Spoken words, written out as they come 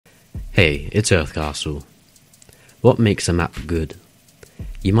Hey, it's Earthcastle. What makes a map good?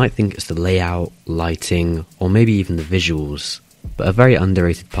 You might think it's the layout, lighting, or maybe even the visuals, but a very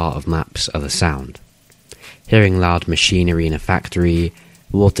underrated part of maps are the sound. Hearing loud machinery in a factory,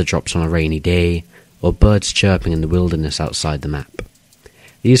 water drops on a rainy day, or birds chirping in the wilderness outside the map.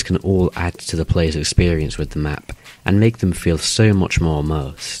 These can all add to the player's experience with the map and make them feel so much more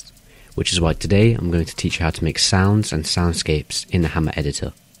immersed, which is why today I'm going to teach you how to make sounds and soundscapes in the Hammer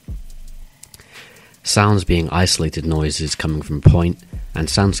editor. Sounds being isolated noises coming from a point, and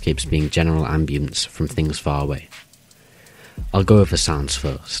soundscapes being general ambience from things far away. I'll go over sounds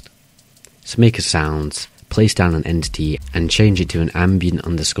first. So make a sound, place down an entity, and change it to an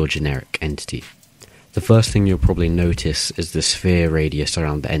ambient_generic entity. The first thing you'll probably notice is the sphere radius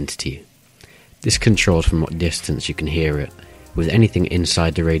around the entity. This controls from what distance you can hear it, with anything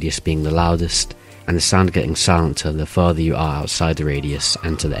inside the radius being the loudest, and the sound getting silencer the further you are outside the radius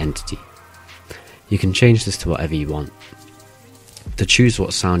and to the entity. You can change this to whatever you want. To choose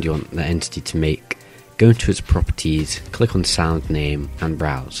what sound you want the entity to make, go into its properties, click on sound name, and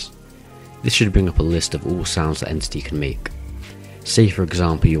browse. This should bring up a list of all sounds the entity can make. Say for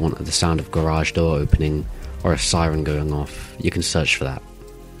example you want the sound of garage door opening or a siren going off, you can search for that.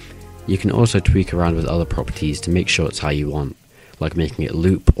 You can also tweak around with other properties to make sure it's how you want, like making it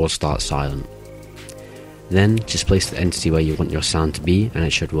loop or start silent. Then just place the entity where you want your sound to be and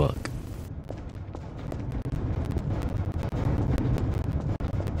it should work.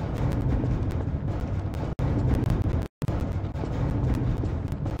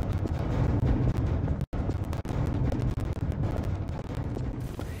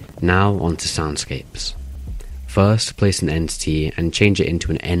 Now on to soundscapes. First, place an entity and change it into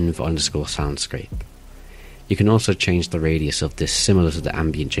an env_soundscape. You can also change the radius of this similar to the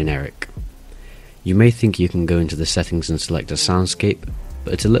ambient generic. You may think you can go into the settings and select a soundscape,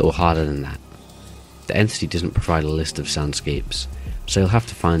 but it's a little harder than that. The entity doesn't provide a list of soundscapes, so you'll have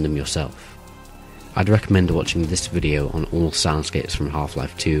to find them yourself. I'd recommend watching this video on all soundscapes from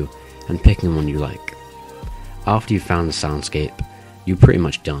Half-Life 2 and picking one you like. After you've found the soundscape, you're pretty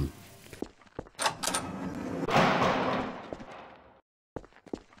much done.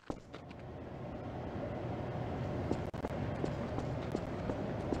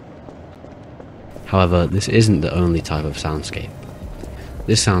 However, this isn't the only type of soundscape.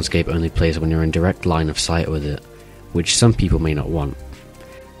 This soundscape only plays when you're in direct line of sight with it, which some people may not want.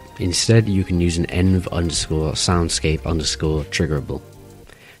 Instead, you can use an env_soundscape_triggerable.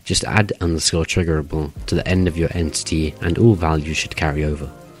 Just add _triggerable to the end of your entity and all values should carry over.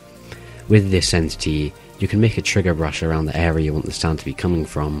 With this entity, you can make a trigger brush around the area you want the sound to be coming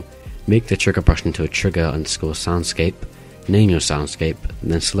from, make the trigger brush into a trigger_soundscape, name your soundscape,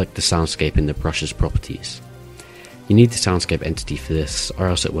 and then select the soundscape in the brush's properties. You need the soundscape entity for this, or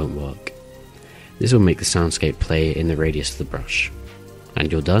else it won't work. This will make the soundscape play in the radius of the brush.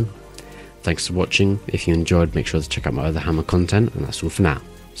 And you're done. Thanks for watching. If you enjoyed, make sure to check out my other Hammer content, and that's all for now.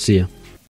 See ya.